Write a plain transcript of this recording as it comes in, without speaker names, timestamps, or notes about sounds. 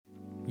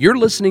You're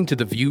listening to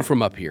The View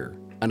from Up Here,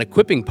 an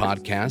equipping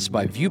podcast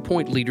by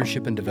Viewpoint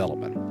Leadership and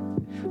Development.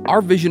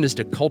 Our vision is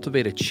to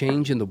cultivate a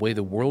change in the way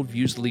the world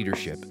views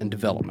leadership and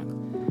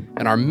development.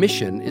 And our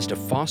mission is to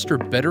foster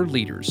better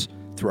leaders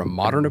through a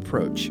modern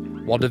approach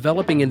while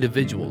developing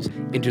individuals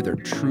into their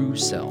true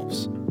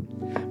selves.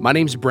 My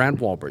name's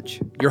Brad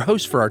Walbridge, your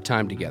host for our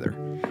time together.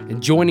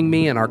 And joining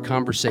me in our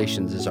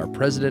conversations is our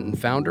president and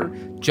founder,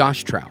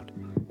 Josh Trout,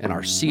 and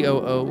our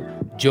COO,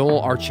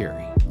 Joel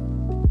Archeri.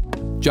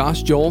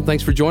 Josh, Joel,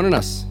 thanks for joining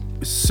us.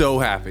 So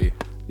happy.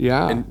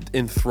 Yeah. And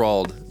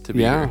enthralled to be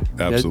here.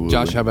 Absolutely.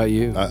 Josh, how about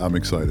you? I'm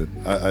excited.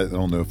 I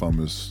don't know if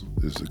I'm as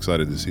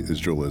excited as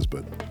Joel is,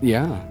 but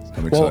yeah.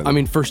 I'm excited. Well, I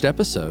mean, first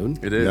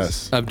episode It is.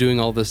 Yes. of doing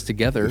all this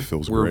together. It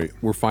feels we're, great.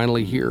 We're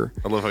finally here.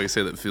 I love how you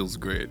say that feels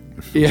great.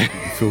 Yeah.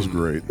 It feels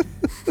great.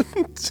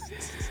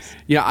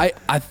 Yeah,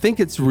 I think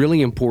it's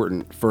really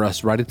important for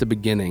us right at the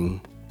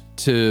beginning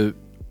to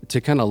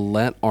kind of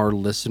let our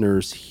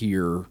listeners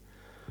hear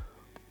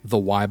the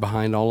why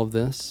behind all of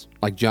this.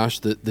 Like,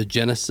 Josh, the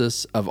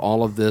genesis of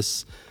all of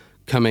this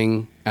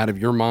coming out of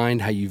your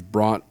mind, how you've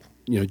brought,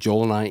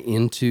 Joel and I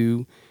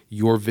into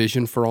your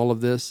vision for all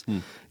of this.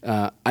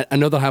 I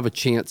know they'll have a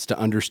chance to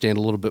understand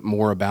a little bit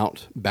more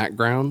about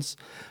backgrounds,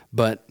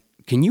 but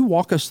can you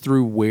walk us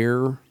through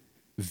where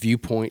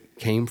Viewpoint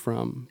came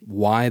from,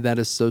 why that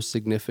is so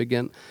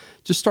significant?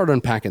 Just start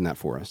unpacking that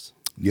for us.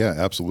 Yeah,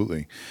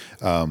 absolutely.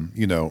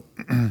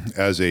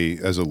 As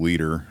a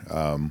leader,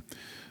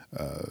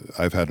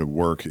 I've had to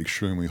work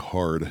extremely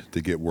hard to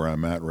get where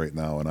I'm at right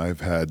now, and I've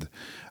had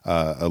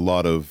a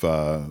lot of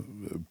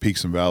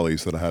peaks and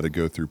valleys that I had to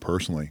go through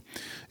personally,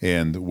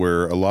 and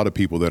where a lot of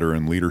people that are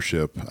in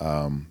leadership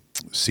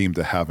seem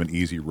to have an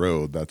easy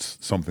road. That's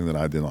something that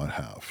I did not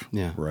have.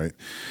 Yeah. Right.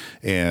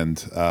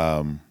 And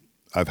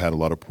I've had a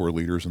lot of poor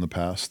leaders in the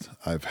past.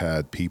 I've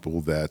had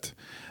people that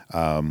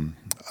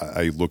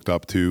I looked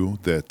up to,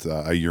 that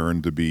I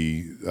yearned to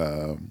be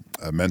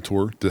a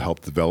mentor to help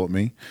develop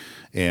me,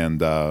 and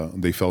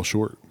they fell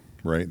short,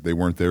 right? They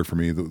weren't there for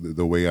me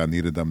the way I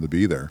needed them to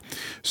be there.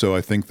 So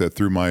I think that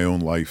through my own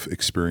life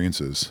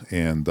experiences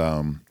and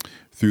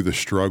through the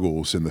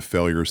struggles and the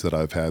failures that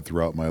I've had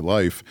throughout my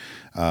life,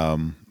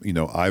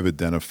 I've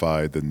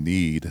identified the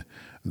need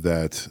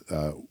that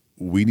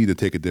we need to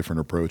take a different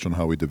approach on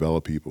how we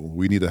develop people.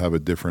 We need to have a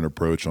different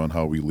approach on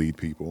how we lead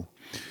people.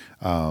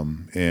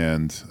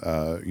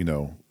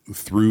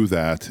 Through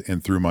that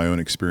and through my own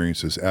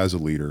experiences as a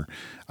leader,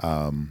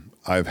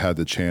 I've had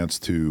the chance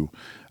to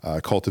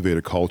cultivate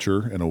a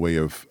culture and a way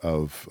of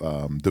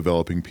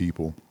developing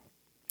people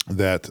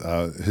that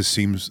has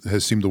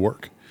seemed to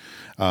work.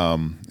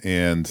 When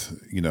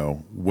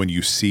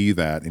you see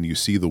that and you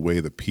see the way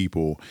that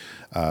people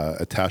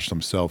attach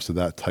themselves to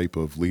that type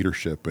of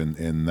leadership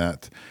and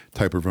that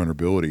type of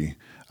vulnerability,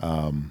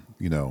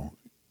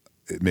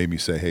 it made me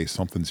say, hey,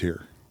 something's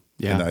here.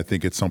 Yeah. And I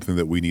think it's something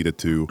that we needed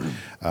to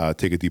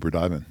take a deeper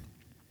dive in.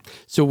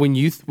 So when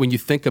you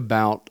think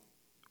about,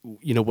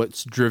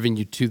 what's driven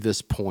you to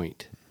this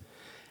point,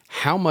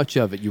 how much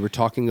of it, you were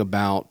talking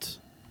about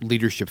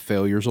leadership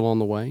failures along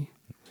the way,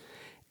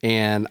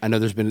 and I know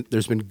there's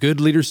been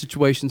good leader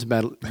situations,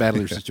 bad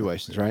leader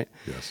situations, right?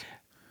 Yes.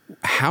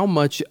 How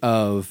much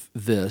of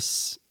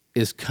this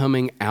is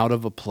coming out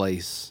of a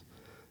place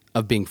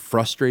of being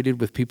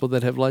frustrated with people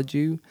that have led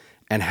you,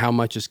 and how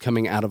much is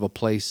coming out of a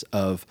place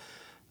of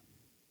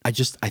I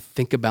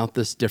think about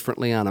this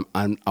differently, and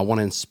I want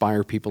to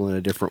inspire people in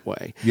a different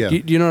way. Yeah.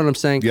 Do you know what I'm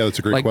saying? Yeah, that's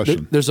a great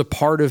question. There's a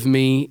part of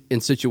me in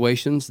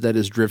situations that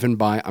is driven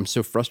by, I'm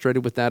so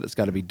frustrated with that, it's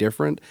got to be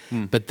different.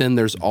 But then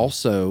there's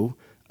also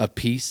a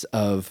piece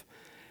of,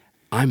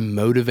 I'm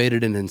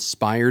motivated and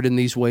inspired in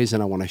these ways,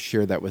 and I want to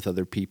share that with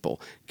other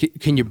people.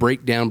 Can you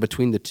break down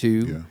between the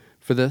two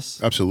for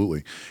this?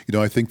 Absolutely.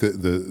 I think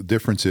that the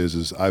difference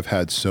is I've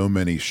had so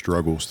many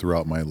struggles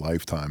throughout my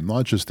lifetime,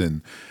 not just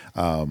in,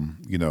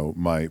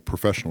 my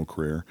professional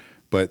career,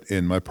 but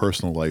in my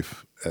personal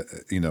life,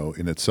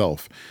 in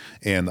itself.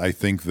 And I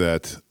think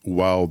that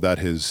while that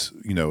has,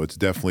 it's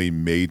definitely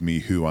made me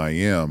who I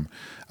am,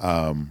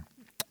 I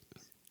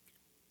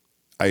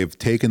have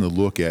taken a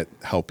look at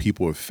how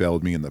people have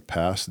failed me in the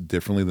past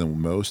differently than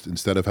most.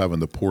 Instead of having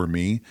the poor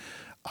me,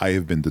 I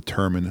have been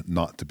determined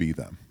not to be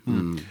them.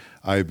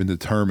 I have been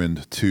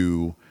determined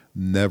to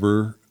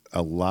never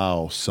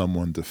allow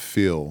someone to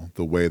feel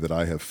the way that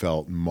I have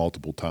felt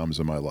multiple times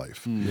in my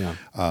life.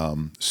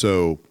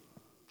 So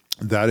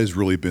that has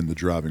really been the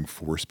driving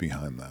force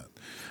behind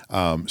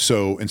that.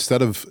 So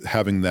instead of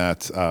having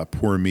that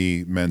poor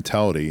me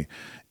mentality,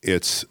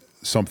 it's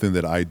something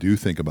that I do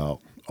think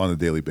about on a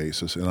daily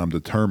basis, and I'm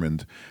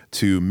determined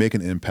to make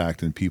an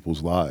impact in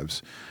people's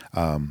lives.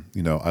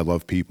 I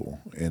love people,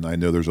 and I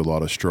know there's a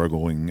lot of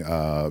struggling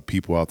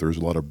people out there.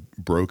 There's a lot of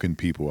broken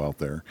people out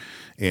there.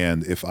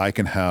 And if I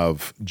can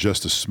have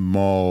just a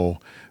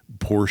small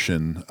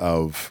portion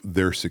of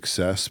their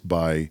success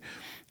by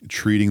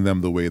treating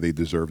them the way they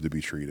deserve to be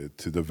treated,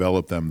 to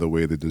develop them the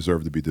way they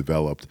deserve to be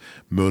developed,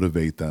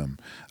 motivate them,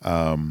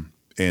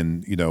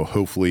 and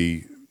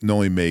hopefully not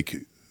only make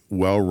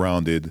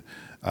well-rounded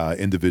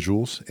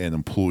individuals and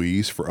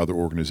employees for other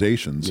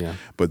organizations. Yeah.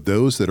 But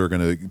those that are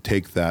going to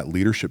take that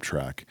leadership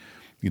track,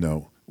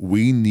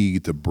 we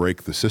need to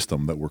break the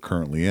system that we're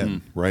currently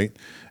in, right?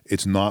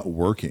 It's not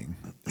working.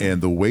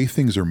 And the way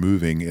things are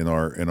moving in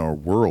our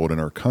world, in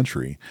our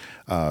country,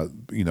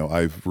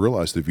 I've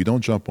realized if you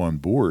don't jump on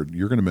board,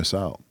 you're going to miss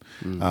out.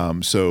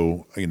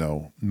 So,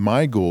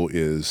 my goal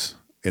is,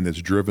 and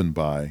it's driven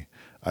by,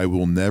 I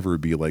will never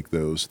be like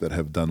those that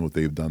have done what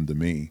they've done to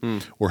me,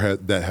 or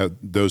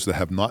those that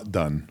have not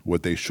done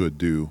what they should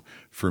do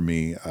for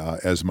me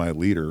as my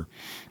leader,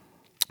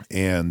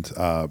 and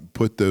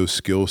put those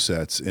skill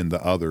sets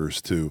into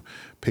others to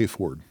pay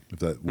forward, if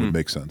that would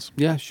make sense.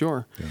 Yeah,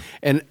 sure.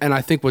 Yeah. And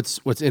I think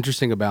what's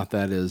interesting about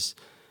that is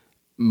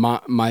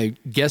my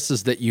guess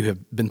is that you have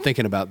been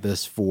thinking about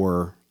this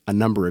for a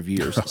number of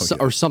years,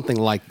 or something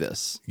like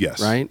this. Yes,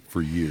 right?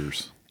 For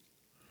years.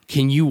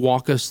 Can you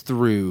walk us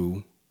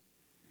through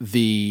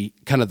the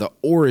kind of the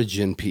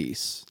origin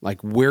piece,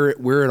 like where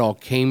it all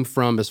came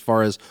from, as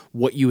far as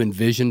what you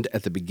envisioned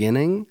at the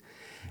beginning,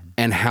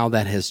 and how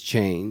that has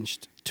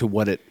changed to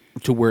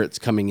where it's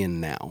coming in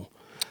now?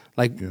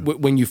 Like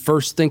when you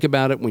first think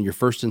about it, when you're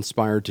first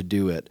inspired to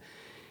do it,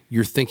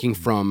 you're thinking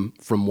from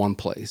one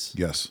place.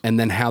 Yes. And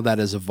then how that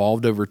has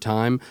evolved over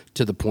time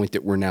to the point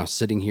that we're now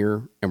sitting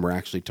here and we're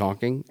actually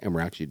talking and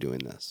we're actually doing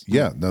this.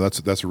 Yeah, no,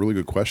 that's a really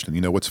good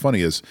question. What's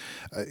funny is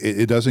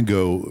it doesn't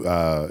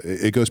go,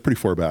 it goes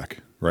pretty far back,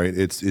 right?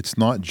 It's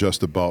not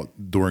just about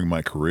during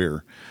my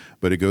career,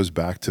 but it goes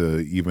back to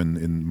even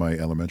in my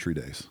elementary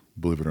days,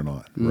 believe it or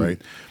not,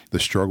 right? The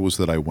struggles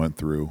that I went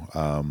through,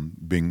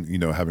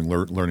 having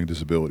learning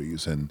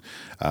disabilities, and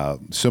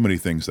so many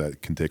things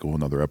that can take a whole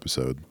nother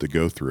episode to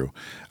go through.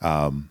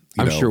 I'm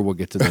sure we'll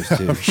get to those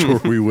too. I'm sure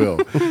we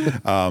will.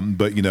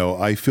 But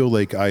I feel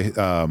like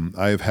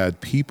I've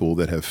had people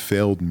that have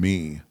failed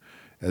me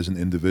as an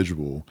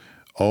individual,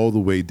 all the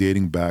way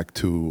dating back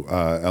to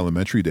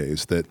elementary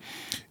days, that,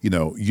 you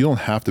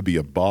don't have to be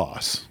a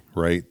boss,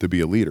 right, to be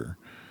a leader.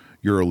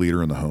 You're a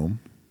leader in the home.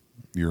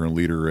 You're a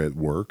leader at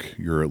work.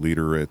 You're a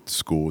leader at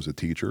school as a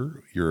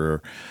teacher.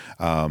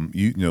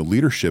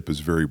 Leadership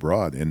is very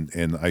broad.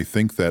 And I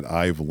think that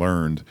I've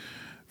learned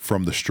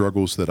from the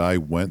struggles that I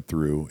went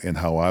through and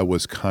how I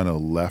was kind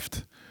of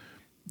left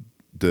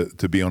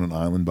to be on an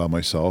island by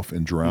myself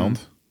and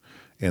drowned.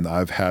 And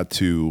I've had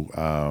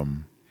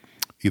to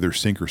either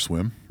sink or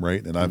swim,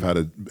 right? And I've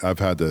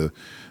had to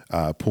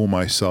pull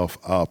myself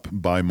up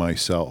by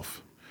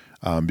myself.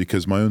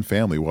 Because my own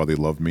family, while they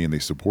loved me and they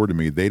supported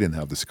me, they didn't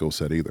have the skill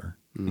set either,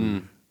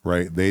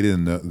 right? They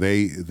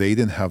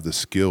didn't have the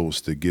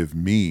skills to give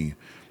me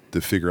to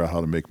figure out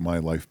how to make my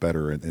life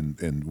better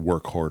and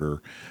work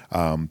harder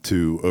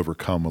to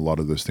overcome a lot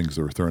of those things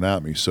that were thrown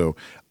at me. So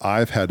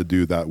I've had to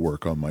do that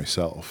work on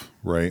myself,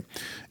 right?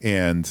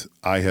 And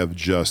I have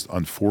just,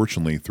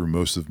 unfortunately, through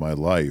most of my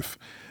life,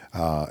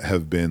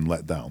 have been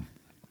let down.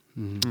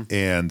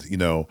 And,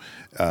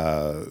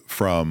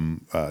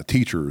 from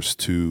teachers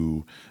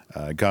to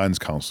guidance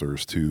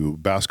counselors to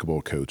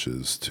basketball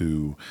coaches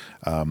to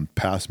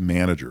past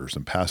managers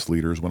and past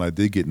leaders, when I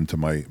did get into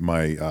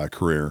my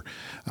career,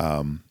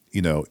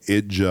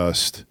 it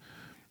just,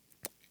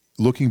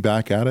 looking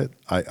back at it,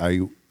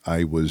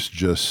 I was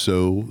just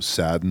so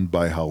saddened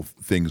by how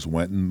things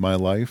went in my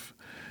life.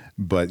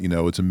 But,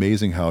 it's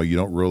amazing how you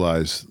don't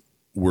realize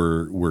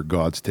where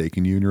God's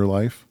taking you in your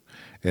life.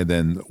 And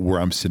then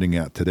where I'm sitting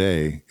at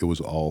today, it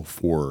was all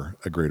for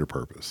a greater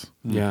purpose.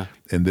 Yeah.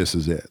 And this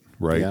is it,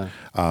 right? Yeah.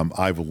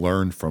 I've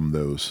learned from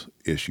those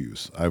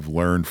issues. I've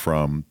learned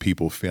from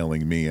people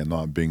failing me and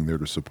not being there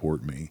to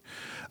support me.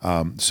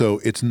 So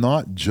it's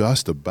not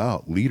just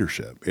about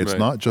leadership. It's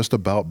not just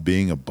about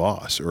being a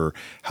boss or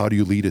how do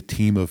you lead a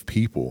team of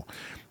people.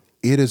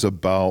 It is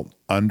about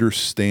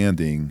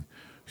understanding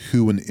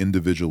who an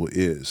individual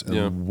is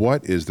and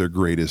what is their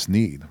greatest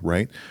need,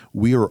 right?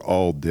 We are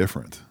all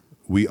different.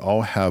 We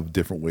all have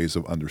different ways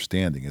of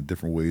understanding and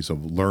different ways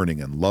of learning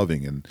and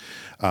loving. And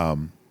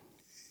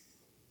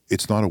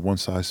it's not a one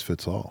size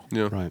fits all.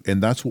 Yeah. Right.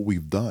 And that's what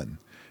we've done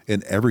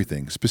in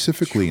everything,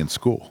 specifically in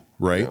school,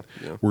 right?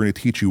 Yeah. We're going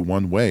to teach you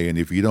one way. And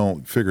if you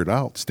don't figure it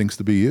out, it stinks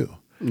to be you.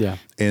 Yeah.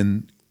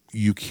 And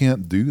you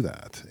can't do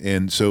that.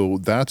 And so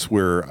that's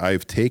where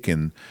I've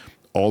taken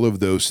all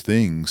of those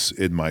things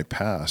in my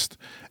past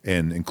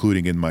and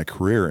including in my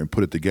career and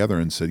put it together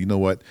and said, you know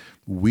what,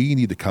 we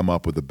need to come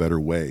up with a better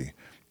way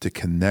to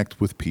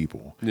connect with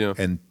people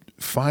and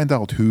find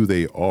out who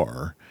they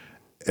are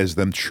as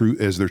their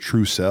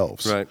true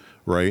selves,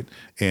 right?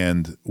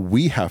 And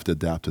we have to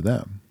adapt to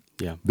them.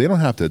 Yeah, they don't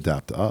have to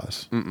adapt to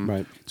us,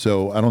 right?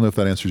 So I don't know if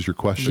that answers your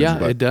question.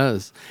 Yeah, it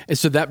does. And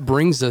so that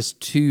brings us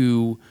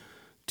to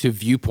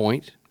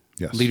Viewpoint,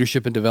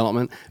 leadership and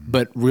development,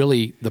 but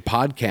really the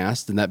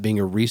podcast and that being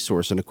a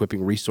resource, an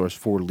equipping resource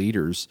for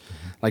leaders,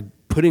 like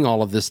putting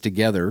all of this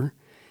together.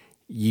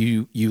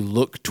 you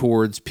look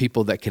towards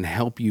people that can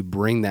help you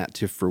bring that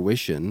to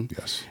fruition.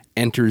 Yes.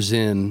 Enters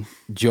in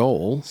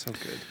Joel. So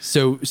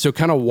good. So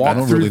kind of walk I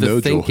don't through really the know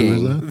Joel.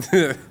 thinking. Who is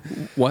that?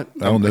 What?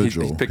 I don't know He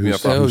Joel. picked me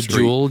Who's- up off Oh, the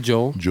street.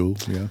 Joel. Joel,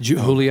 yeah.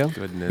 Julio.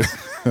 Goodness.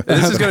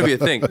 This is going to be a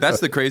thing. That's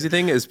the crazy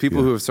thing is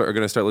people who are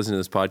going to start listening to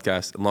this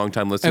podcast,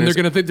 long-time listeners. And they're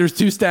going to think there's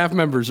two staff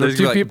members or they're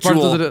two gonna be like,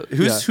 people.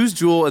 Jewel. Who's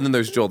Jewel? And then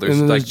there's Joel. There's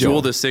And then like there's Joel.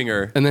 Jewel the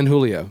singer. and then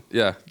Julio.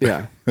 Yeah.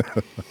 Yeah.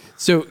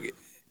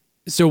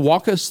 So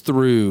walk us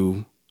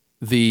through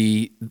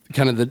the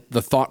kind of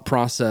the thought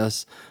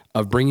process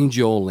of bringing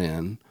Joel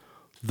in,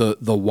 the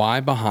why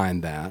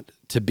behind that,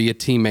 to be a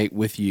teammate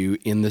with you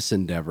in this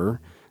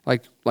endeavor.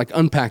 Like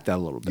unpack that a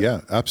little bit.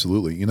 Yeah,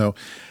 absolutely. You know,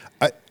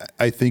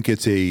 I think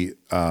it's a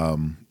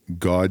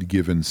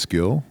God-given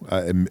skill.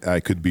 I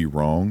could be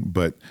wrong,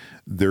 but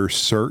there are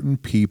certain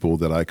people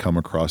that I come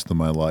across in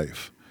my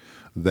life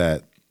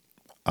that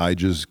I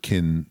just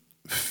can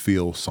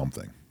feel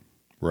something,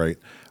 right?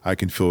 I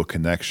can feel a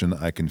connection.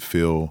 I can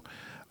feel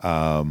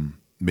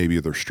maybe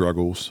their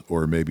struggles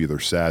or maybe their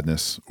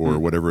sadness or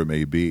whatever it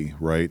may be,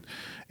 right?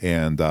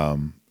 And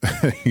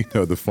you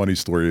know, the funny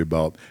story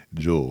about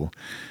Joel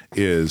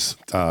is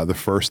the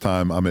first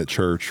time I'm at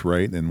church,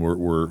 right, and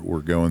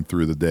we're going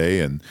through the day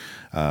and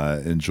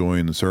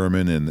enjoying the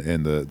sermon,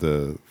 and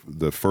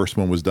the first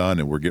one was done,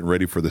 and we're getting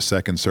ready for the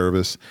second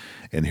service,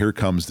 and here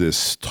comes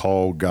this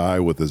tall guy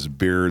with his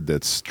beard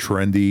that's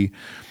trendy,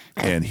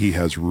 and he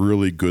has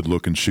really good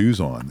looking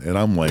shoes on, and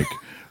I'm like,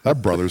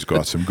 that brother's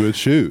got some good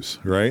shoes,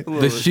 right?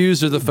 The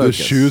shoes are the focus.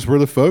 The shoes were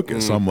the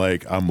focus. I'm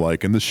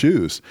liking the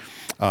shoes.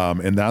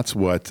 And that's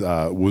what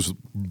was,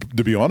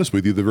 to be honest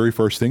with you, the very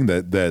first thing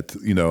that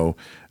you know,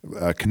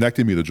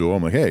 connected me to Joel.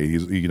 I'm like, hey,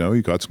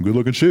 he got some good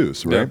looking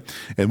shoes, right?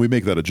 Yeah. And we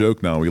make that a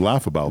joke now. We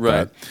laugh about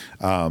that.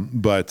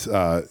 But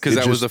because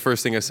that was the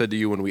first thing I said to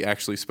you when we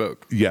actually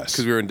spoke. Yes.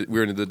 Because we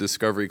were in the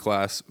discovery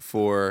class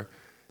for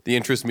the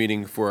interest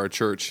meeting for our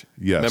church.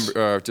 Yes.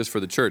 Just for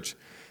the church.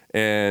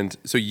 And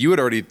so you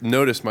had already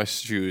noticed my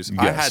shoes. Yes.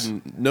 I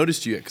hadn't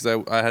noticed you yet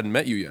because I hadn't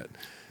met you yet.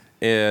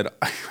 And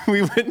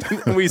we went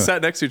and we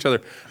sat next to each other.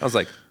 I was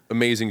like,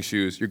 amazing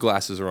shoes. Your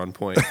glasses are on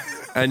point.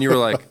 And you were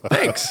like,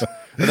 thanks.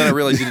 And then I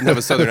realized you didn't have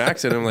a southern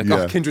accent. I'm like,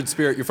 oh, kindred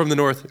spirit. You're from the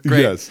north.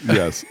 Great.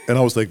 Yes. And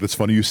I was like, that's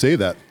funny you say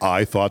that.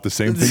 I thought the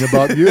same thing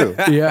about you.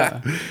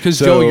 Yeah. Because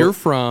So- Joel, you're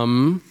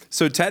from...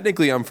 So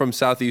technically I'm from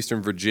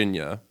southeastern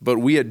Virginia, but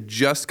we had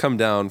just come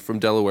down from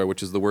Delaware,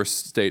 which is the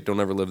worst state. Don't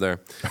ever live there.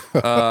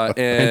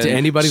 And to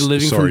anybody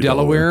living Sorry, from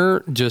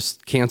Delaware,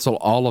 just cancel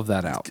all of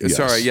that out. Yes.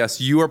 Sorry,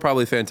 yes, you are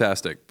probably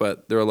fantastic,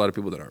 but there are a lot of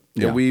people that aren't.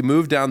 Yeah. And we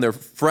moved down there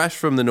fresh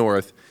from the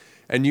north,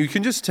 and you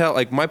can just tell,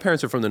 like my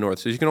parents are from the north,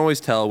 so you can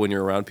always tell when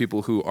you're around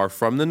people who are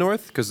from the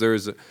north, because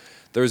there's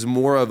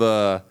more of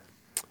a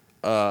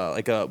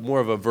more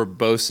of a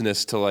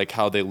verboseness to like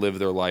how they live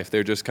their life.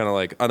 They're just kind of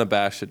like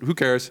unabashed. Who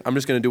cares? I'm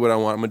just going to do what I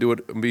want. I'm going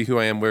to do it, be who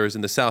I am. Whereas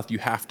in the South, you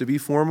have to be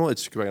formal.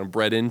 It's kind of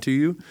bred into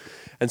you.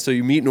 And so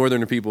you meet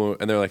Northern people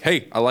and they're like,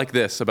 hey, I like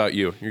this about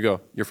you. You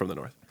go, you're from the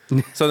North.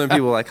 Southern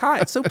people are like, hi,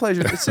 it's so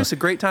pleasure. It's just a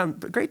great time.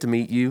 Great to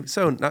meet you.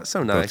 So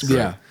nice.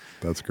 Yeah.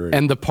 That's great.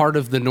 And the part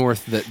of the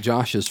north that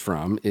Josh is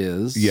from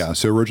is... Yeah,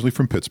 so originally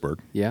from Pittsburgh.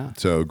 Yeah.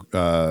 So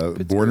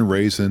born and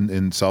raised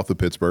in south of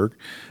Pittsburgh.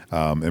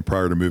 And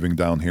prior to moving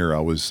down here, I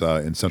was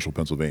in central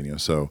Pennsylvania.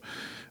 So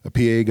a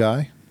PA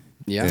guy.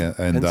 Yeah.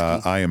 And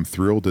I am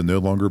thrilled to no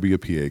longer be a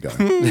PA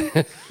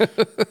guy.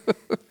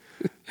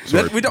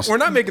 Sorry. We're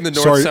not making the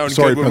North sound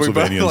good when we both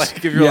Pennsylvanians. like,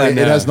 if you're Yeah, like,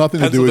 It has nothing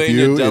to do with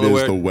Pennsylvania, you. Delaware,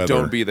 it is the weather.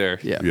 don't be there.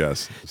 Yeah.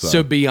 Yes.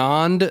 So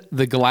beyond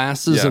the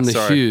glasses Yeah, and the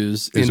sorry.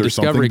 shoes Is in there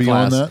Discovery something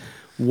beyond class,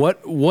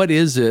 that? what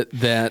is it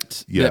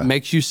that Yeah. that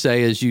makes you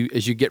say as you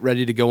get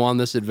ready to go on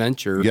this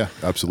adventure? Yeah,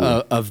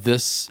 absolutely. Of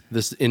this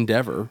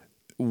endeavor,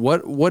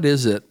 what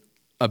is it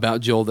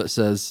about Joel that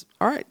says,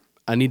 all right,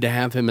 I need to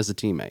have him as a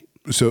teammate?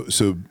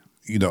 So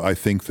you know, I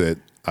think that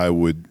it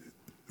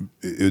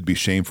would be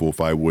shameful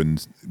if I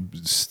wouldn't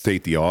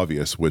state the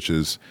obvious, which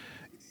is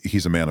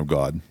he's a man of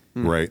God,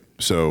 right?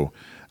 So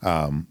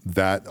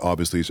that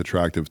obviously is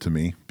attractive to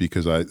me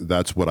because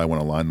that's what I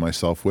want to align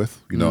myself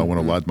with. You know, I want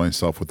to align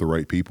myself with the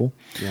right people.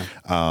 Yeah.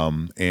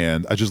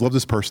 And I just love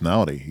this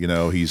personality. You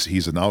know,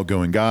 he's an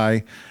outgoing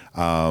guy.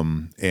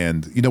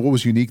 And you know what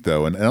was unique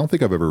though, and I don't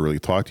think I've ever really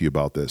talked to you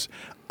about this.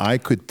 I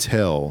could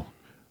tell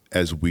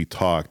as we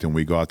talked and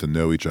we got to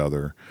know each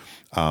other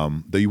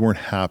that you weren't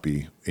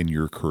happy in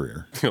your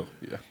career. Yeah.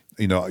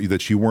 You know,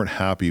 that you weren't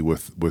happy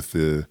with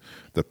the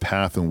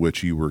path in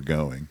which you were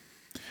going.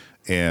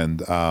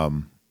 And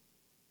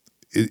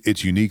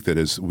it's unique that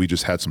as we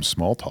just had some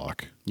small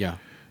talk. Yeah.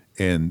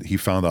 And he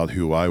found out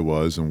who I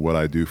was and what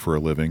I do for a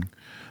living.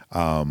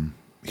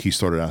 He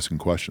started asking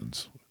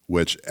questions,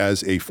 which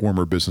as a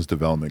former business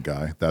development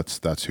guy,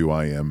 that's who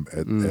I am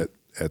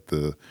at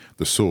the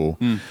Soul.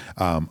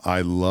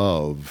 I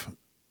love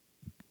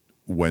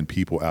when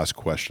people ask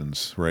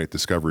questions, right?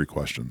 Discovery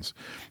questions.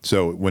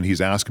 So when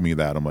he's asking me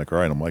that, I'm like, all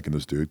right, I'm liking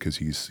this dude because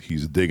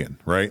he's digging,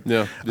 right?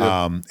 Yeah.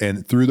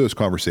 And through those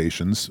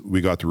conversations,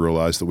 we got to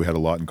realize that we had a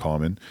lot in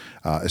common,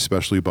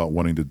 especially about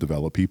wanting to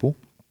develop people.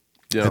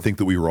 Yeah. I think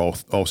that we were all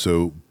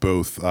also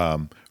both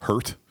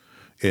hurt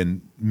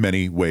in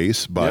many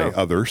ways by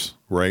others,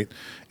 right?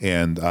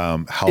 And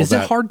how is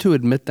it hard to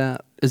admit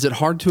that? Is it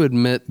hard to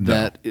admit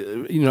that,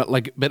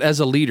 but as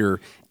a leader,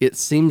 it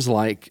seems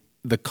like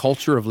the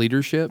culture of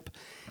leadership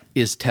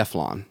is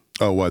Teflon.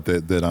 Oh, what,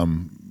 that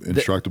I'm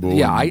indestructible?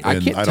 I can't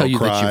I tell don't you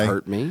cry. that you've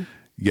hurt me.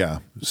 Yeah.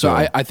 So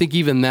I think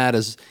even that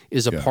is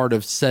a Yeah. part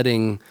of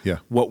setting Yeah.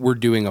 what we're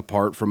doing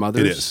apart from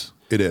others.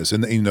 It is.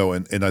 And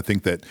and I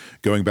think that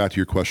going back to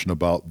your question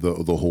about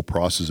the whole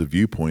process of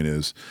Viewpoint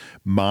is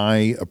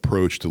my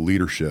approach to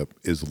leadership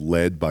is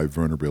led by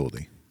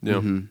vulnerability. Yeah.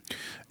 Mm-hmm.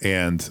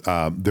 And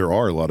there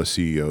are a lot of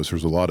CEOs,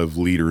 there's a lot of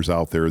leaders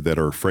out there that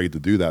are afraid to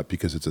do that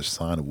because it's a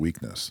sign of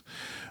weakness.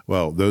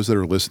 Well, those that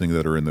are listening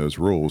that are in those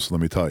roles, let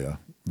me tell you,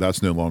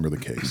 that's no longer the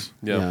case.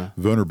 Yeah.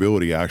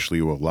 Vulnerability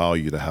actually will allow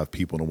you to have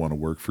people to want to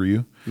work for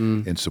you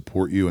and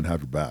support you and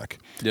have your back.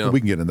 Yeah. And we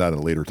can get into that at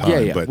a later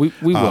time. Yeah. But We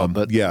will.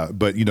 But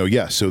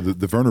so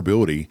the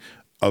vulnerability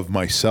of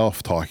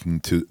myself talking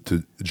to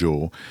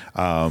Joel,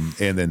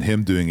 and then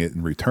him doing it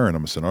in return,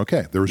 I'm saying,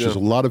 okay, there was just a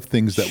lot of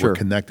things that were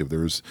connective. There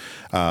was,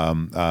 a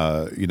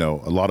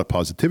lot of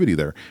positivity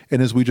there.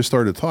 And as we just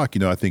started to talk,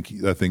 I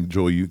think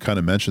Joel, you kind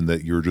of mentioned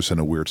that you were just in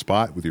a weird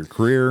spot with your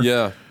career.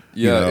 Yeah.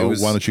 Yeah. Why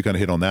don't you kind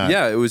of hit on that?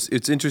 Yeah.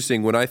 It's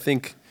interesting when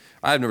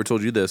I've never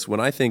told you this. When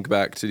I think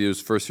back to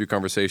those first few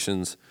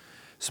conversations,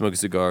 smoking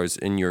cigars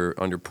on your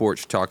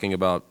porch, talking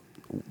about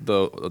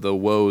the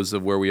woes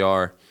of where we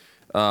are,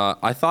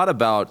 I thought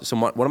about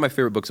one of my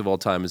favorite books of all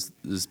time is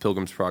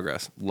Pilgrim's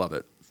Progress. Love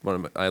it.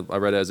 I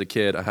read it as a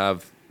kid. I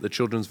have the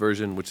children's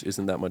version, which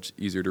isn't that much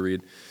easier to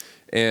read.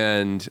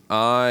 And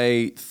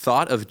I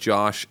thought of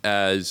Josh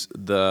as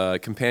the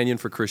companion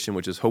for Christian,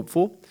 which is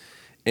hopeful.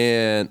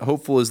 And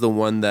hopeful is the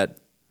one that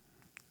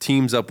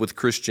teams up with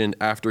Christian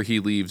after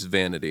he leaves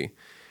Vanity.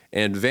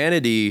 And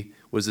Vanity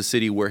was the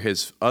city where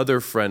his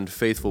other friend,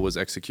 Faithful, was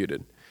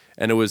executed.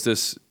 And it was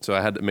this, so I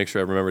had to make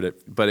sure I remembered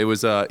it. But it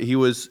was,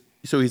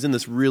 he's in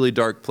this really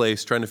dark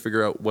place trying to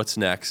figure out what's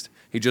next.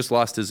 He just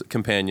lost his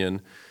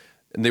companion.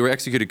 And they were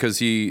executed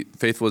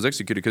Faithful was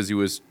executed because he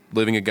was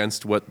living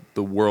against what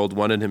the world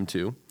wanted him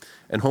to.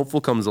 And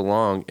Hopeful comes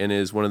along and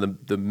is one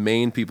of the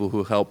main people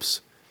who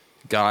helps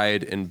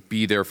guide and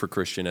be there for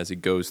Christian as he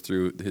goes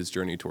through his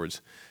journey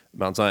towards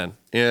Mount Zion.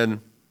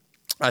 And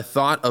I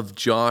thought of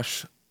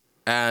Josh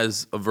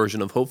as a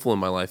version of Hopeful in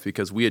my life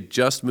because we had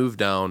just moved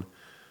down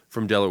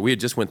from Delaware. We had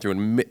just went through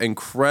an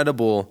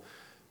incredible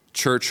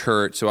church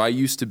hurt. So I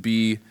used to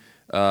be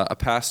a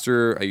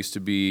pastor. I used to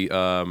be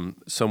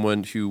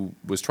someone who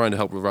was trying to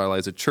help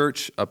revitalize a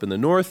church up in the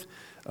north.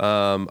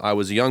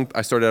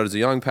 I started out as a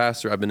young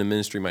pastor. I've been in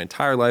ministry my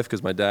entire life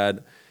because my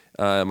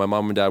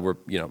mom and dad were,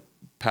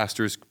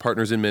 pastors,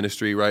 partners in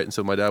ministry, right? And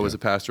so my dad was a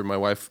pastor.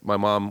 My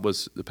mom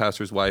was the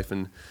pastor's wife,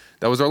 and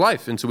that was our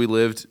life. And so we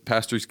lived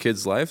pastors'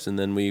 kids' lives, and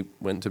then we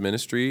went to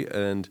ministry.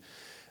 And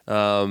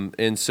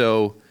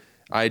so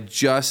I'd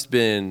just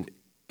been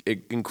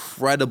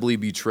incredibly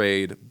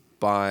betrayed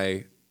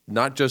by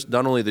not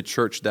only the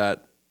church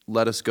that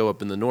let us go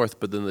up in the north,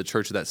 but then the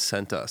church that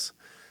sent us.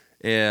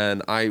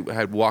 And I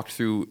had walked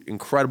through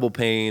incredible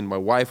pain. My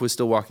wife was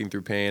still walking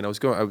through pain.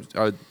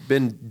 I'd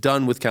been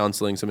done with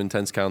counseling, some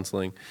intense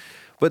counseling,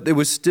 but there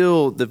was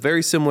still the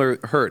very similar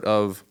hurt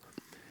of,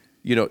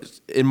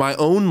 in my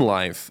own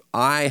life,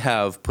 I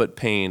have put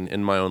pain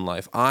in my own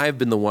life. I've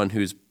been the one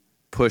who's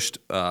pushed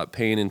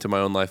pain into my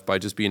own life by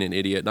just being an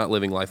idiot, not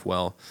living life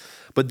well.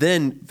 But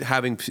then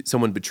having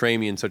someone betray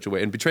me in such a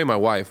way, and betray my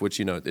wife, which,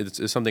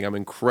 it's something I'm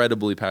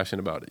incredibly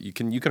passionate about. You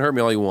can hurt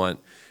me all you want.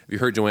 If you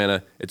hurt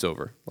Joanna, it's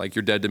over. Like,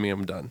 you're dead to me,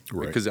 I'm done.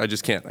 Right. Because I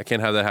just can't. I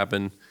can't have that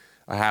happen.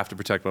 I have to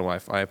protect my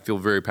wife. I feel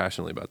very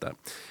passionately about that.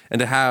 And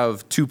to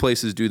have two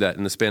places do that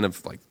in the span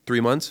of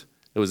 3 months,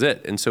 it was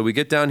it. And so we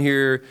get down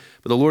here,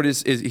 but the Lord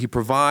he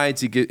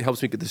provides,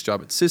 helps me get this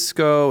job at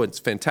Cisco. It's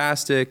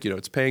fantastic.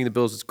 It's paying the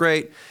bills. It's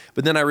great.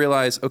 But then I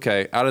realize,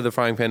 okay, out of the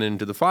frying pan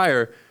into the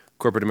fire,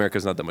 corporate America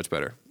is not that much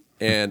better.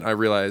 And I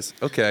realize,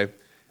 okay,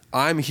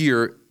 I'm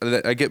here.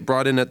 I get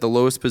brought in at the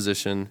lowest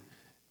position,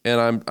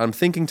 and I'm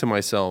thinking to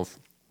myself,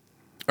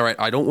 all right,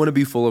 I don't want to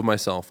be full of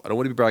myself. I don't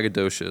want to be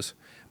braggadocious,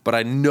 but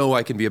I know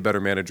I can be a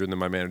better manager than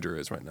my manager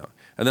is right now.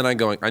 And then I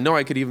know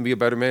I could even be a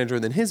better manager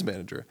than his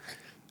manager.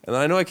 And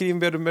I know I could even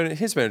be a better than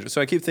his manager.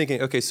 So I keep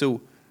thinking, okay,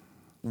 so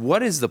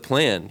what is the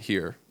plan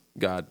here,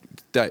 God?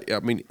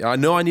 I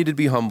know I need to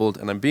be humbled,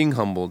 and I'm being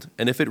humbled.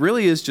 And if it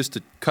really is just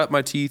to cut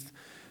my teeth,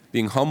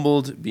 being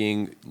humbled,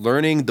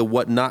 learning the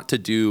what not to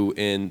do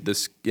in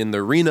the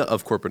arena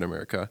of corporate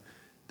America,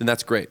 then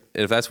that's great.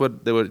 If that's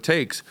what it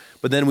takes.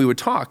 But then we would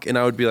talk, and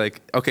I would be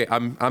like, okay,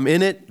 I'm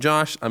in it,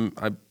 Josh.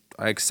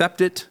 I accept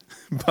it.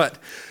 But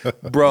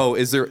bro,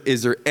 is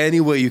there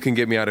any way you can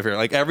get me out of here?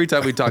 Like, every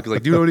time we talk, it's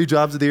like, do you know any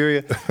jobs in the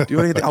area? Do you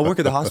know anything? I work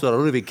at the hospital. I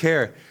don't even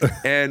care.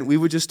 And we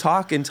would just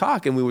talk, and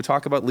we would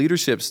talk about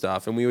leadership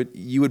stuff. And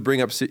you would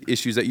bring up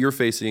issues that you're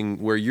facing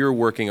where you're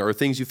working, or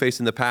things you faced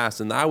in the past.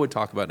 And I would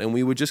talk about it. And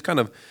we would just kind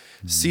of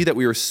see that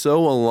we were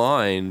so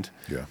aligned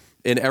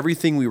in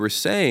everything we were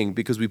saying,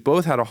 because we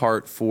both had a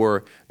heart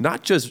for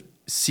not just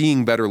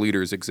seeing better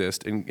leaders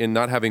exist and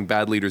not having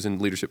bad leaders in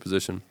leadership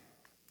position,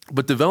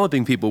 but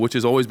developing people, which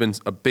has always been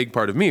a big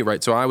part of me,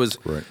 right? So I was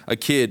a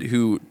kid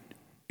who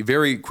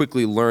very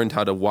quickly learned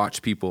how to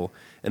watch people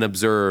and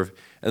observe.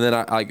 And then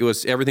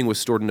everything was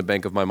stored in the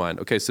bank of my mind.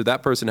 Okay, so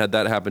that person had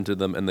that happen to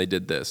them and they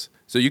did this.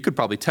 So you could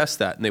probably test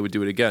that and they would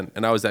do it again.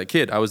 And I was that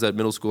kid. I was that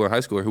middle schooler, high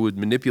schooler who would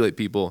manipulate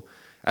people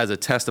as a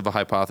test of a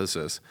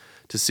hypothesis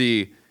to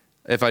see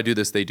if I do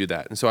this, they do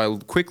that. And so I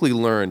quickly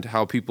learned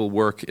how people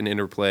work in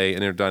interplay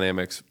and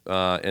interdynamics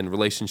and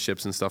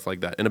relationships and stuff like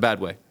that in a bad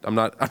way. I'm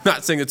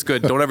not saying it's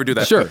good. Don't ever do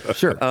that.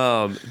 Sure.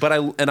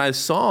 But I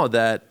saw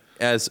that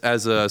as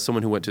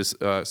someone who went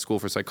to school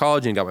for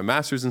psychology and got my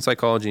master's in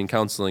psychology and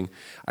counseling,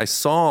 I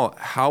saw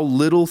how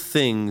little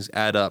things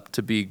add up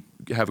to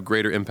have a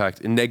greater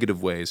impact in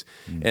negative ways,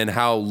 and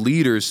how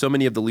leaders, so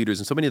many of the leaders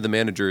and so many of the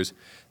managers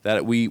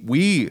that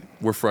we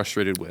were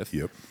frustrated with,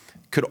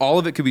 all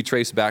of it could be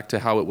traced back to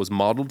how it was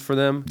modeled for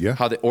them,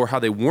 how they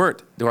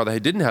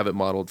didn't have it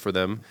modeled for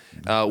them,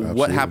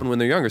 what happened when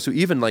they're younger. So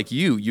even like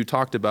you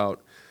talked about,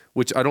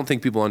 which I don't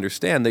think people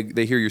understand.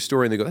 They hear your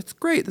story and they go, "That's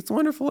great, that's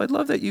wonderful. I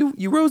love that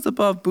you rose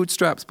above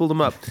bootstraps, pulled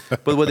them up."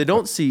 But what they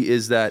don't see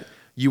is that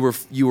you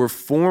were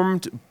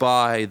formed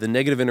by the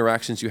negative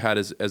interactions you had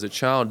as a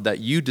child, that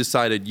you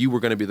decided you were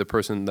going to be the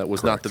person that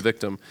was not the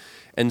victim.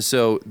 And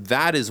so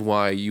that is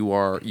why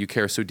you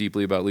care so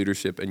deeply about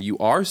leadership, and you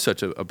are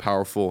such a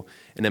powerful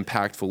and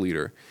impactful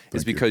leader.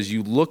 Is because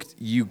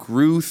you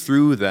grew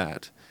through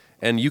that.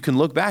 And you can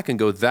look back and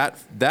go,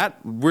 that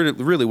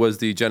really was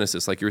the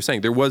genesis. Like you were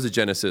saying, there was a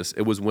genesis.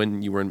 It was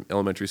when you were in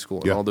elementary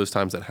school and all those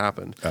times that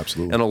happened.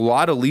 Absolutely. And a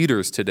lot of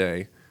leaders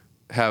today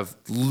have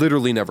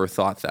literally never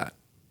thought that.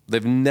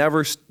 They've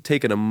never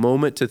taken a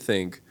moment to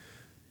think,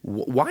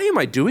 why am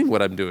I doing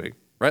what I'm doing?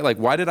 Right? Like,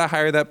 why did I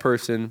hire that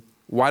person?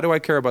 Why do I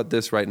care about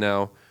this right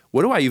now?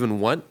 What do I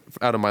even want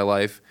out of my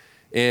life?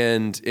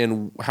 And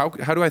how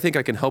do I think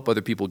I can help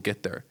other people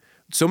get there?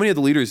 So many of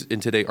the leaders in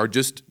today are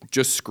just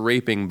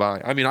scraping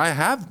by. I mean, I've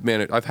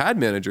had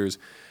managers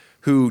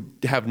who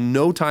have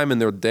no time in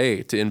their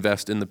day to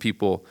invest in the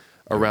people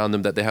around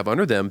them that they have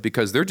under them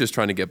because they're just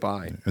trying to get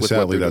by. And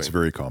sadly, that's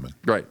very common.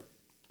 Right.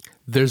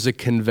 There's a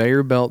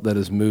conveyor belt that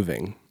is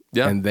moving,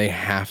 Yeah. and they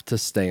have to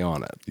stay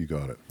on it. You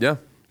got it. Yeah.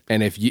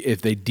 And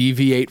if they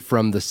deviate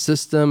from the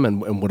system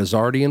and what is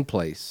already in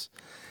place,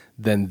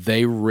 then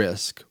they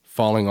risk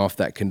falling off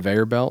that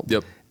conveyor belt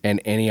and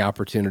any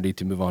opportunity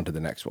to move on to the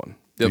next one.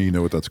 Yep. And you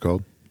know what that's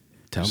called?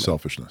 Tell me.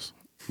 Selfishness.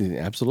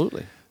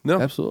 Absolutely. No,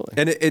 absolutely.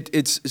 And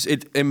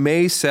it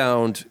may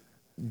sound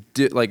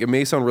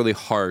really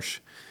harsh.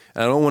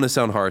 And I don't want to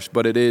sound harsh,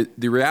 but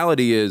the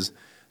reality is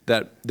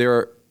that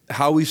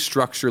how we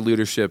structure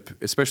leadership,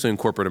 especially in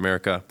corporate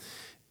America,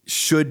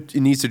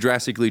 needs to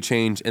drastically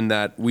change, in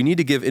that we need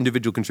to give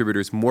individual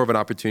contributors more of an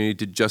opportunity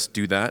to just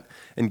do that,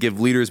 and give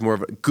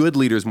good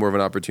leaders more of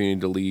an opportunity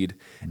to lead,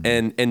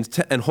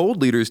 and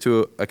hold leaders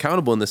to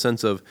accountable in the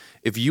sense of,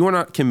 if you are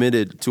not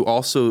committed to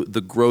also the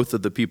growth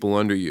of the people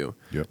under you,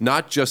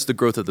 not just the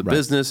growth of the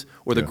business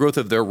or the growth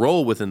of their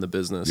role within the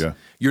business,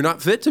 you're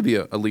not fit to be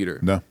a leader.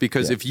 No.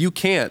 Because if you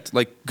can't,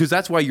 because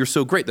that's why you're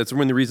so great. That's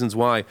one of the reasons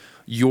why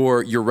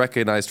you're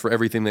recognized for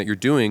everything that you're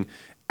doing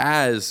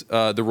as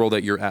the role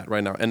that you're at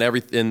right now,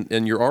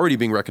 and you're already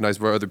being recognized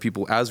by other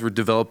people as we're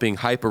developing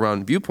hype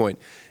around Viewpoint,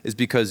 is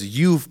because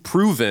you've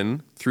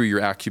proven through your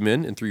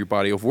acumen and through your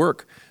body of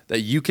work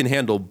that you can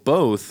handle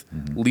both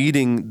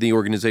leading the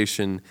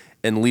organization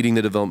and leading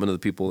the development of the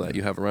people that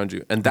you have around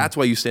you, and that's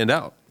why you stand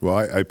out. Well,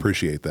 I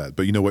appreciate that,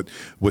 but you know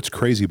what's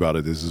crazy about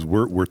it is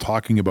we're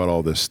talking about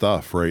all this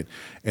stuff, right?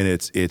 And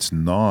it's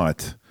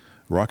not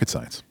rocket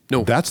science.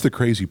 No, that's the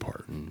crazy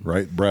part,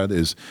 right, Brad?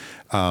 Is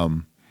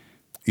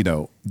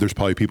there's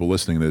probably people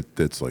listening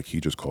that's like, he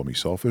just called me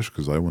selfish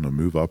because I want to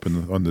move up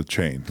on the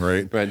chain,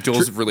 right? Right.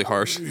 Joel's really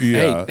harsh.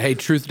 Yeah. Hey,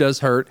 truth does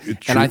hurt.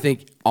 And I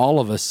think all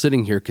of us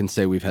sitting here can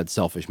say we've had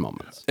selfish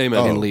moments.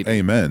 Amen.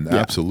 Amen. Yeah.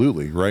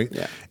 Absolutely. Right.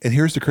 Yeah. And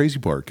here's the crazy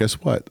part.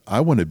 Guess what? I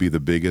want to be the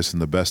biggest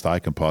and the best I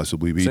can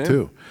possibly be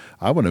too.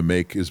 I want to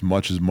make as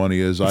much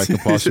money as I can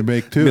possibly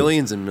make too.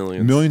 Millions and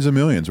millions. Millions and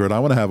millions, right? I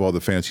want to have all the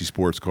fancy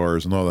sports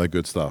cars and all that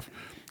good stuff.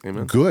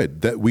 Amen.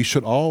 Good. That we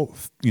should all,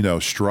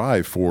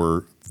 strive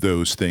for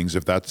those things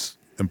if that's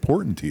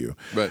important to you.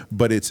 Right.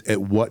 But it's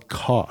at what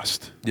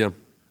cost? Yeah.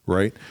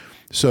 Right?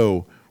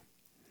 So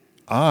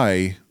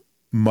I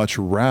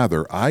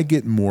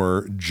get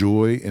more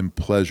joy and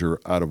pleasure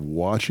out of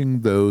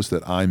watching those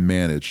that I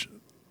manage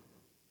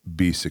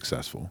be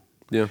successful.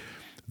 Yeah.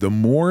 The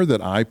more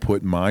that I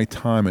put my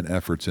time and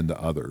efforts into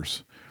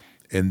others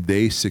and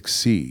they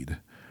succeed,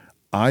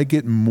 I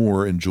get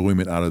more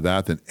enjoyment out of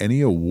that than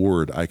any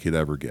award I could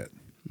ever get.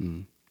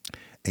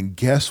 And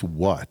guess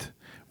what?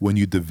 When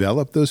you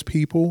develop those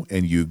people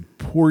and you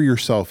pour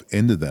yourself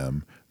into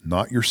them,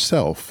 not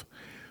yourself,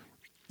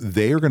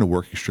 they are going to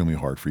work extremely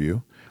hard for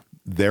you.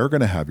 They're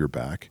going to have your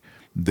back.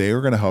 They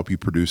are going to help you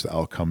produce the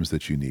outcomes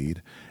that you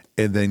need.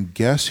 And then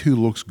guess who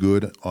looks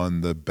good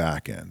on the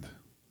back end?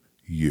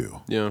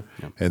 you. Yeah.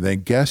 And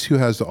then guess who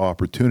has the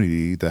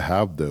opportunity to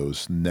have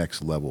those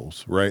next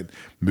levels, right?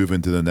 Move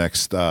into the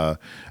next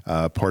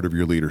part of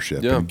your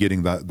leadership and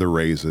getting the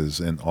raises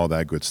and all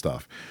that good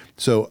stuff.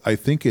 So I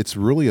think it's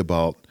really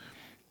about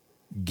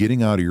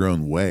getting out of your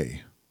own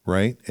way,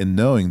 right? And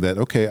knowing that,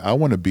 okay, I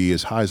want to be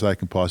as high as I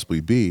can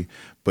possibly be,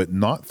 but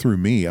not through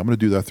me. I'm going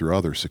to do that through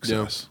other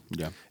success.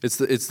 Yeah. It's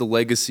the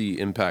legacy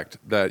impact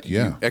that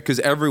because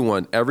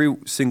every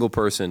single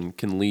person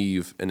can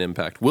leave an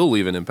impact, will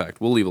leave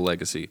a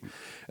legacy.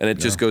 And it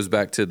just goes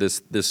back to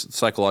this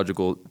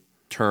psychological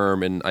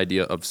term and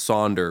idea of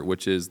sonder,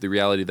 which is the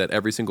reality that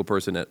every single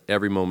person at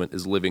every moment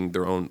is living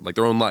their own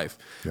life,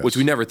 which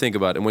we never think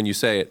about. And when you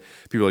say it,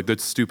 people are like,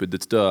 that's stupid,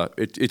 that's duh.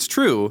 It's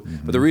true,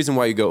 but the reason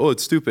why you go, oh,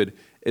 it's stupid,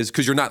 is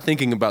because you're not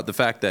thinking about the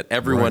fact that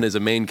everyone is a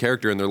main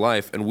character in their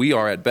life, and we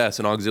are at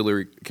best an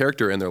auxiliary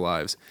character in their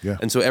lives. Yeah.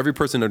 And so every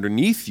person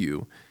underneath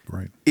you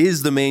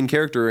is the main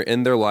character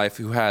in their life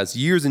who has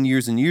years and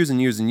years and years and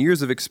years and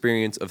years of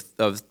experience,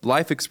 of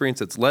life experience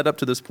that's led up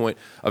to this point,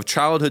 of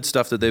childhood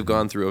stuff that they've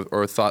gone through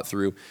or thought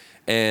through.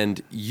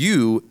 And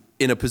you,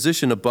 in a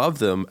position above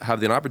them,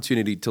 have the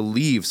opportunity to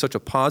leave such a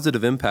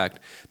positive impact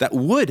that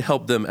would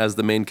help them as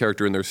the main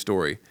character in their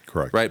story.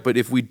 Correct. Right? But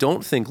if we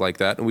don't think like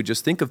that and we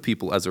just think of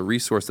people as a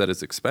resource that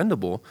is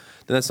expendable,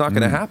 then that's not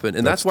going to happen.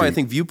 And that's why I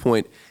think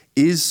Viewpoint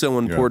is so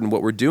important.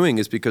 What we're doing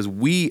is because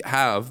we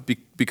have,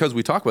 because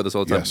we talk about this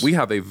all the time, we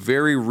have a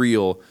very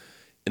real,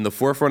 in the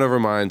forefront of our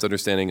minds,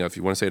 understanding of, if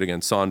you want to say it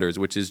again, Saunders,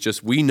 which is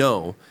just, we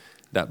know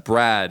that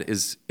Brad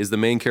is the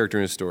main character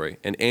in his story,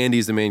 and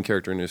Andy's the main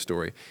character in his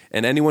story.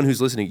 And anyone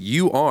who's listening,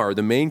 you are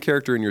the main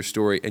character in your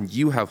story, and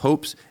you have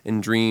hopes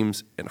and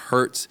dreams and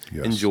hurts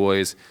and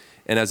joys.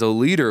 And as a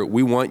leader,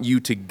 we want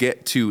you to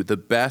get to the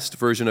best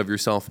version of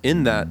yourself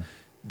in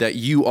that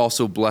you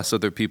also bless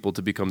other people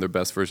to become their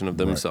best version of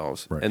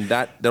themselves. Right. And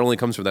that only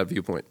comes from that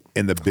viewpoint.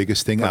 And the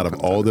biggest thing out of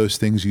all those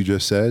things you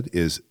just said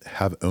is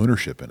have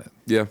ownership in it.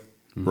 Yeah.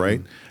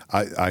 Right?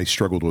 I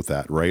struggled with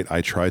that, right?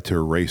 I tried to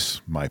erase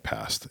my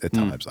past at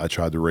times. I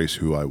tried to erase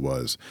who I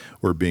was,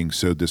 or being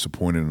so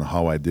disappointed in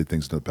how I did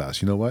things in the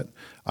past. You know what?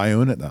 I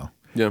own it now.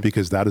 Yeah.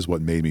 Because that is what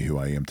made me who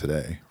I am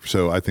today.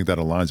 So I think that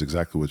aligns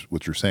exactly with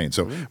what you're saying.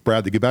 So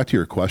Brad, to get back to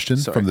your question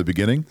from the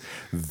beginning,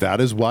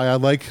 that is why I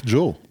like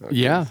Joel.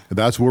 Yeah.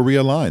 That's where we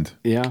aligned.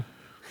 Yeah.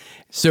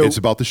 So it's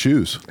about the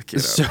shoes.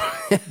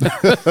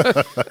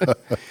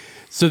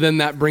 So then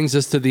that brings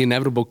us to the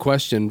inevitable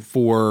question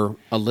for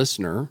a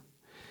listener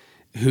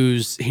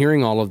who's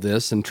hearing all of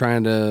this and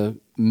trying to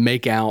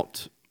make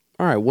out,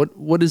 all right,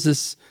 what is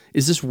this?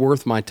 Is this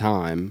worth my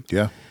time?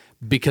 Yeah.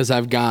 Because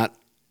I've got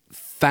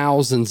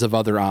thousands of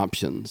other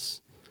options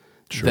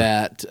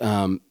that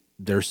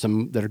there's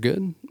some that are good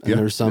and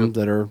there's some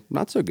that are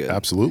not so good.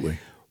 Absolutely.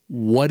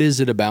 What is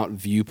it about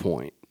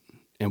Viewpoint?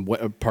 And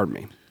pardon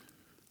me,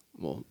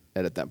 we'll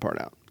edit that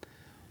part out.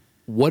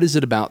 What is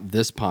it about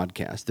this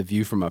podcast, The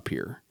View from Up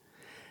Here,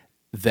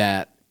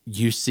 that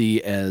you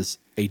see as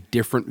a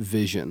different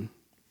vision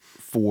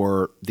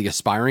for the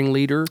aspiring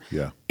leader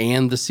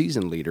and the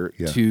seasoned leader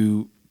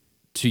to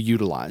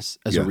utilize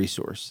as a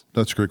resource?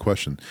 That's a great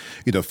question.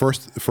 You know,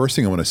 first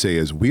thing I want to say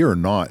is we are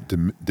not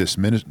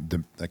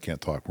I can't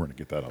talk. We're going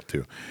to get that out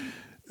too.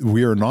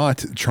 We are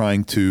not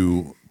trying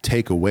to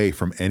take away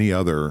from any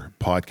other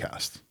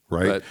podcast,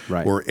 right?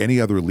 Or any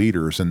other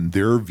leaders and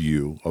their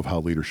view of how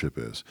leadership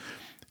is.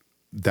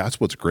 That's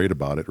what's great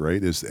about it,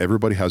 right? Is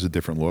everybody has a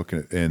different look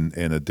and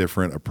a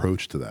different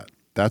approach to that.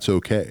 That's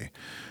okay.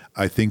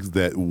 I think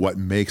that what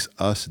makes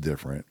us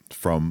different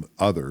from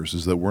others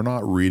is that we're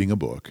not reading a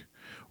book,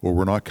 or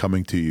we're not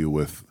coming to you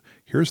with,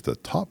 here's the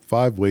top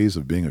 5 ways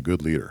of being a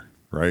good leader,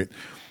 right?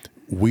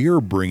 We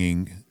are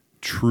bringing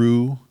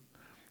true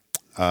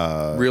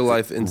real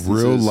life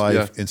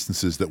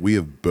instances that we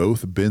have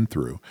both been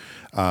through.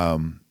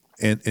 And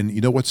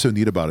you know what's so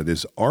neat about it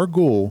is our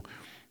goal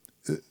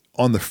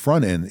on the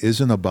front end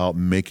isn't about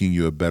making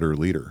you a better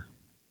leader.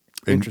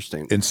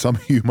 Interesting. And some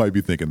of you might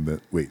be thinking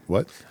that, wait,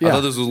 what? Yeah. I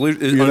thought this was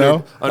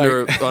under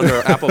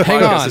Apple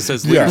Podcasts. It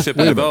says leadership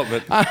and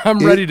development. I'm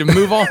ready to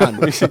move on.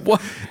 What?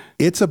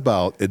 It's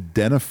about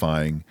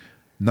identifying,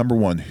 number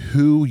one,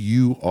 who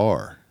you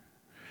are,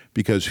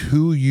 because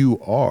who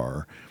you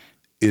are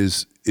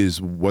is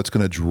what's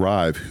going to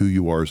drive who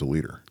you are as a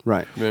leader.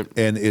 Right.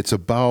 And it's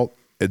about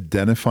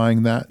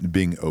identifying that and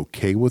being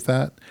okay with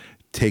that,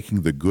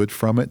 taking the good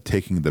from it,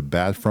 taking the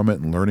bad from it,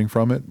 and learning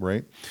from it,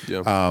 right?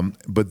 Yeah.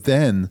 But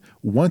then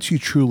once you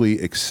truly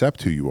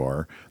accept who you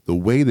are, the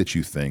way that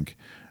you think,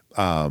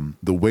 the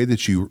way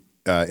that you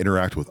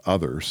interact with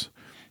others,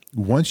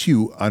 once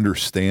you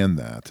understand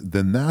that,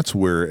 then that's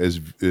where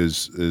as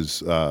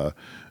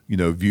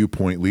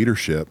Viewpoint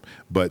leadership,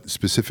 but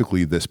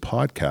specifically this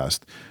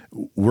podcast,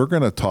 we're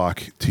going to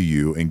talk to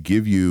you and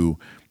give you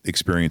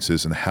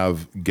experiences and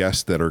have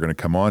guests that are going to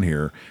come on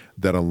here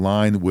that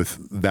align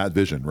with that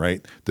vision,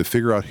 right? To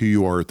figure out who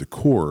you are at the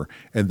core,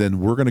 and then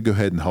we're going to go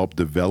ahead and help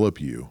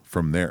develop you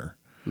from there,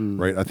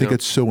 right? I think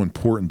it's so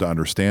important to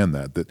understand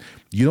that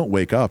you don't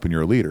wake up and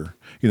you're a leader.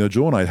 You know,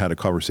 Joel and I had a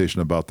conversation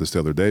about this the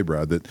other day,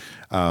 Brad, that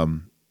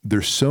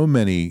there's so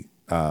many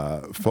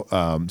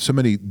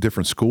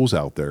different schools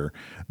out there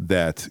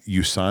that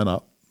you sign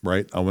up,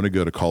 right? I want to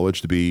go to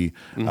college to be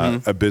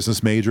a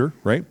business major,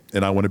 right?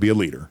 And I want to be a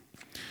leader.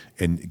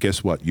 And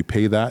guess what? You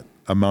pay that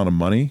amount of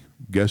money,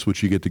 guess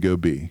what you get to go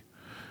be?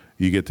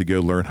 You get to go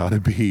learn how to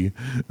be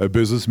a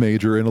business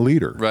major and a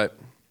leader. Right.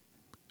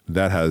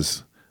 That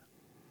has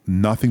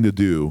nothing to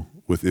do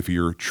with if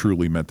you're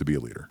truly meant to be a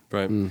leader.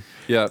 Right.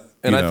 Yeah.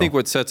 And I think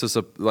what sets us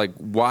up, like,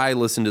 why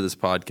listen to this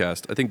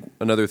podcast? I think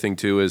another thing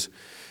too is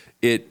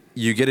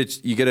you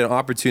get an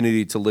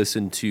opportunity to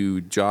listen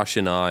to Josh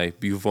and I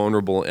be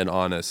vulnerable and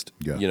honest.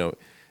 Yeah.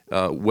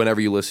 Whenever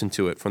you listen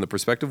to it from the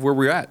perspective where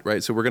we're at,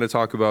 right? So we're going to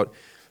talk about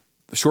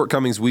the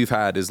shortcomings we've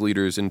had as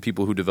leaders and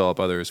people who develop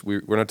others. We're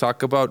going to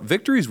talk about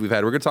victories we've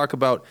had. We're going to talk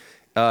about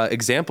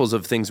examples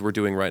of things we're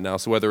doing right now.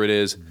 So whether it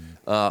is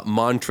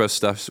mantra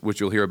stuff, which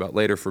you'll hear about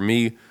later for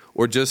me,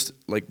 or just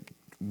like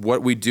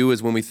what we do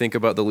is when we think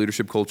about the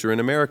leadership culture in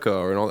America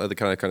or and all that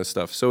kind of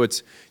stuff. So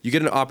you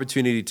get an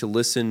opportunity to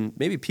listen,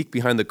 maybe peek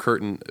behind the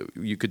curtain,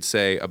 you could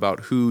say,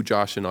 about who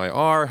Josh and I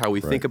are, how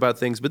we think about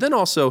things, but then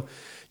also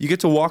you get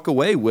to walk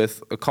away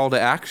with a call to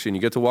action.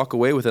 You get to walk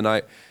away with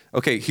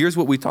okay, here's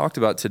what we talked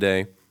about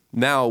today.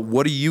 Now,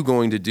 what are you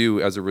going to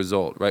do as a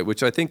result, right?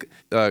 Which I think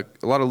a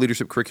lot of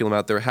leadership curriculum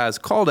out there has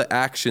call to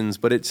actions,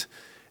 but it's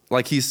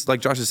like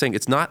Josh is saying,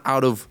 it's not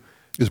out of...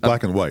 It's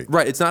black and white.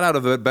 Right. It's not out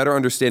of a better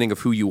understanding of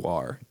who you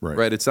are.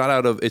 Right. It's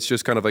not it's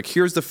just kind of like,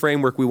 here's the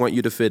framework we want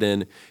you to fit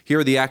in. Here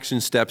are the action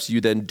steps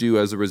you then do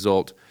as a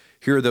result.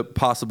 Here are the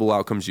possible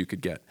outcomes you could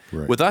get.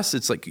 Right. With us,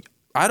 it's like,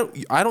 I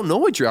don't know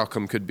what your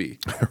outcome could be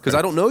because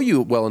I don't know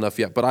you well enough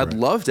yet, but I'd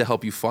love to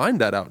help you find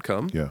that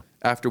outcome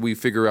after we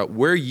figure out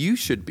where you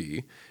should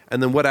be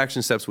and then what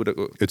action steps would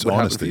it's would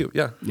honesty. Happen for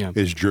you. Yeah.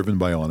 It's driven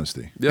by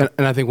honesty. Yeah.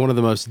 And I think one of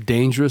the most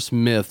dangerous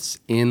myths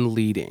in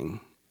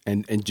leading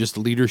and just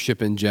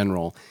leadership in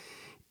general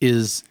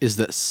is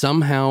that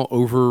somehow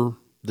over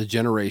the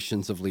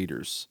generations of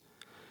leaders,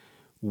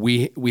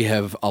 we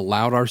have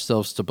allowed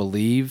ourselves to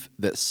believe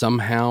that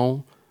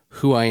somehow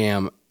who I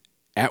am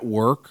at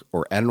work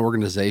or at an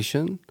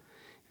organization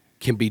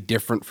can be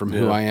different from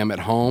who I am at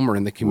home or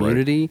in the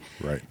community.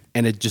 Right.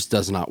 And it just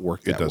does not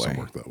work that way. It doesn't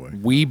work that way.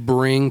 We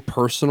bring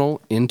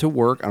personal into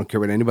work. I don't care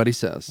what anybody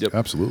says. Yep.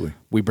 Absolutely.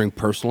 We bring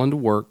personal into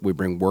work. We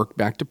bring work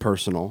back to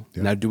personal.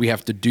 Yep. Now, do we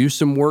have to do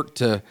some work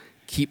to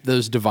keep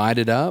those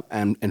divided up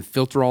and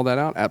filter all that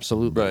out?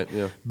 Absolutely. Right,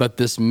 yeah. But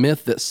this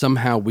myth that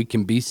somehow we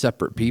can be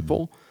separate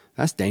people,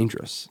 that's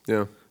dangerous.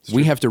 Yeah.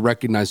 We have to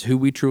recognize who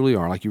we truly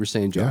are, like you were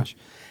saying, Josh.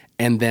 Yeah.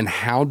 And then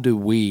how do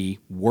we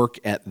work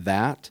at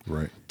that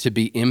to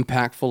be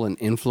impactful and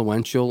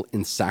influential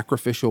in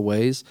sacrificial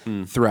ways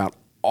throughout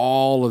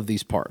all of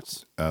these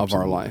parts of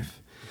our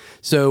life?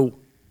 So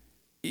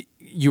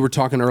you were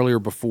talking earlier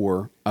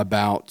before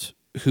about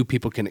who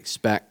people can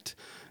expect.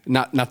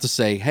 Not to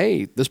say,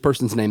 hey, this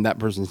person's name, that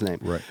person's name.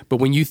 Right.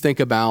 But when you think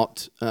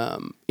about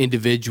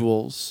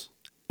individuals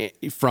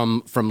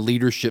from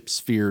leadership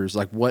spheres,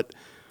 like what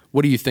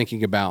are you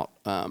thinking about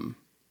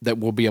that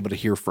we'll be able to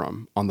hear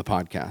from on the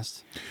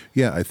podcast?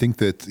 Yeah, I think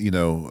that,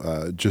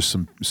 just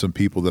some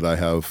people that I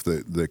have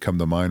that come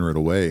to mind right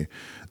away.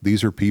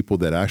 These are people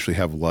that actually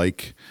have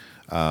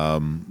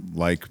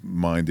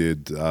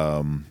like-minded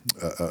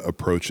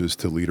approaches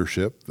to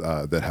leadership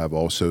that have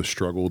also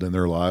struggled in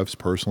their lives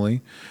personally,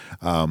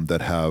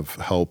 that have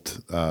helped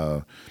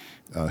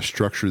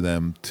structure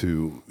them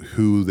to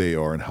who they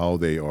are and how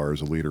they are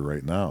as a leader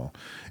right now.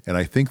 And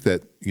I think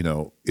that,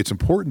 it's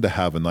important to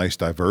have a nice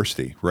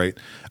diversity, right,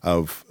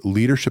 of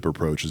leadership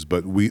approaches,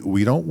 but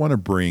we don't want to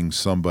bring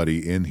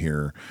somebody in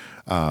here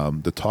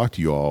to talk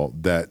to you all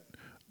that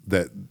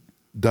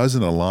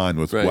doesn't align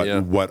with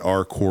what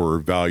our core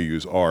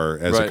values are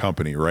as a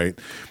company, right?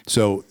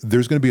 So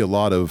there's going to be a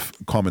lot of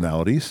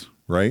commonalities,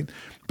 right?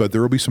 But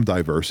there will be some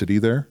diversity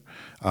there.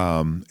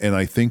 And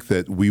I think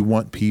that we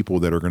want people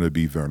that are going to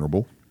be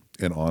vulnerable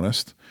and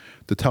honest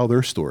to tell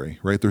their story,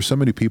 right? There's so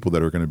many people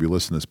that are going to be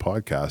listening to this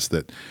podcast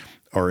that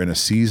are in a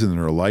season in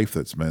their life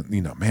that's meant,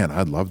 man,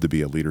 I'd love to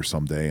be a leader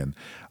someday. And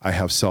I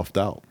have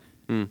self-doubt.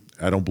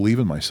 I don't believe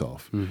in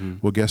myself. Mm-hmm.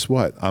 Well, guess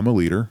what? I'm a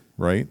leader,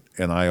 right?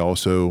 And I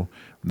also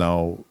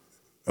now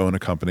own a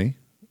company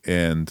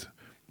and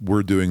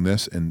we're doing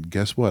this. And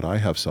guess what? I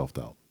have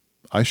self-doubt.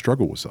 I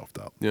struggle with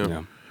self-doubt.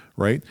 Yeah.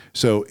 Right?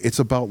 So it's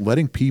about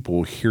letting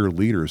people hear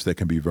leaders that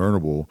can be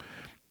vulnerable,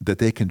 that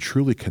they can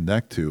truly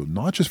connect to,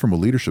 not just from a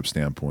leadership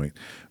standpoint,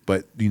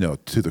 but,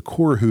 to the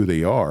core of who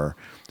they are,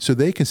 so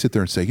they can sit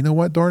there and say, you know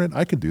what, darn it,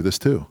 I can do this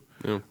too.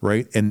 Yeah.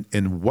 Right?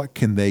 And what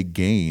can they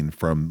gain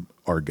from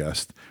our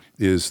guest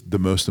is the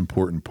most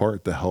important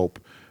part to help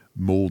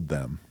mold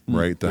them,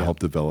 right? To help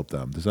develop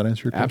them. Does that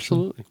answer your question?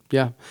 Absolutely.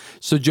 Yeah.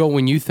 So Joel,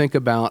 when you think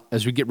about,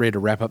 as we get ready to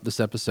wrap up this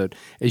episode,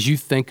 as you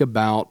think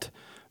about,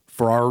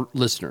 for our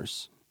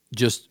listeners,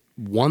 just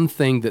one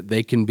thing that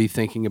they can be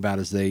thinking about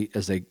as they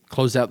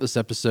close out this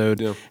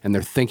episode and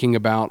they're thinking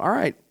about, all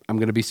right, I'm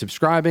going to be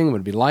subscribing, I'm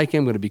going to be liking,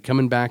 I'm going to be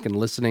coming back and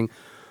listening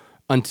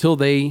until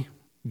they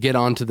get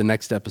on to the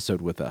next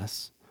episode with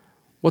us.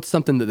 What's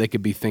something that they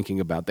could be thinking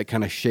about that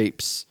kind of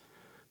shapes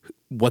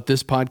what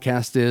this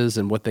podcast is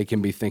and what they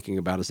can be thinking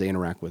about as they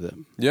interact with it.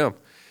 Yeah.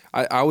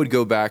 I would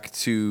go back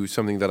to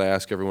something that I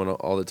ask everyone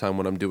all the time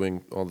when I'm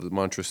doing all the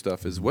mantra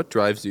stuff is what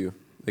drives you?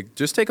 Like,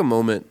 just take a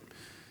moment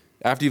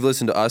after you've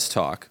listened to us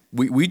talk.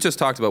 We just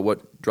talked about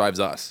what drives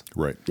us.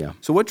 Right. Yeah.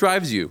 So what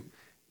drives you?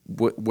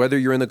 Whether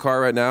you're in the car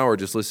right now or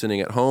just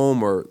listening at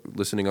home or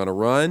listening on a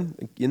run,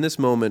 in this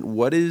moment,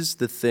 what is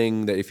the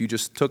thing that if you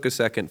just took a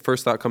second,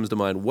 first thought comes to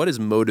mind, what is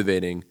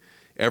motivating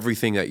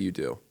everything that you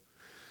do?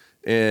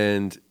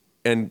 And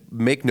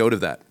make note of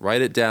that.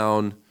 Write it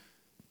down.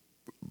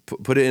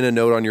 Put it in a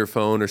note on your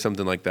phone or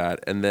something like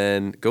that, and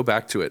then go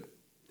back to it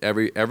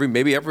every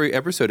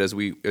episode as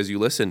you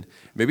listen.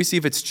 Maybe see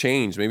if it's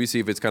changed. Maybe see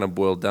if it's kind of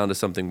boiled down to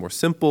something more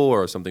simple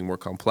or something more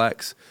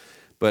complex.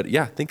 But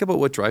yeah, think about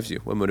what drives you,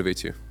 what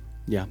motivates you.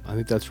 Yeah, I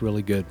think that's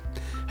really good.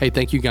 Hey,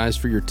 thank you guys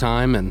for your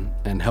time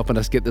and helping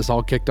us get this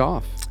all kicked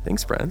off.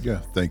 Thanks, Brad. Yeah.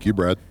 Thank you,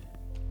 Brad.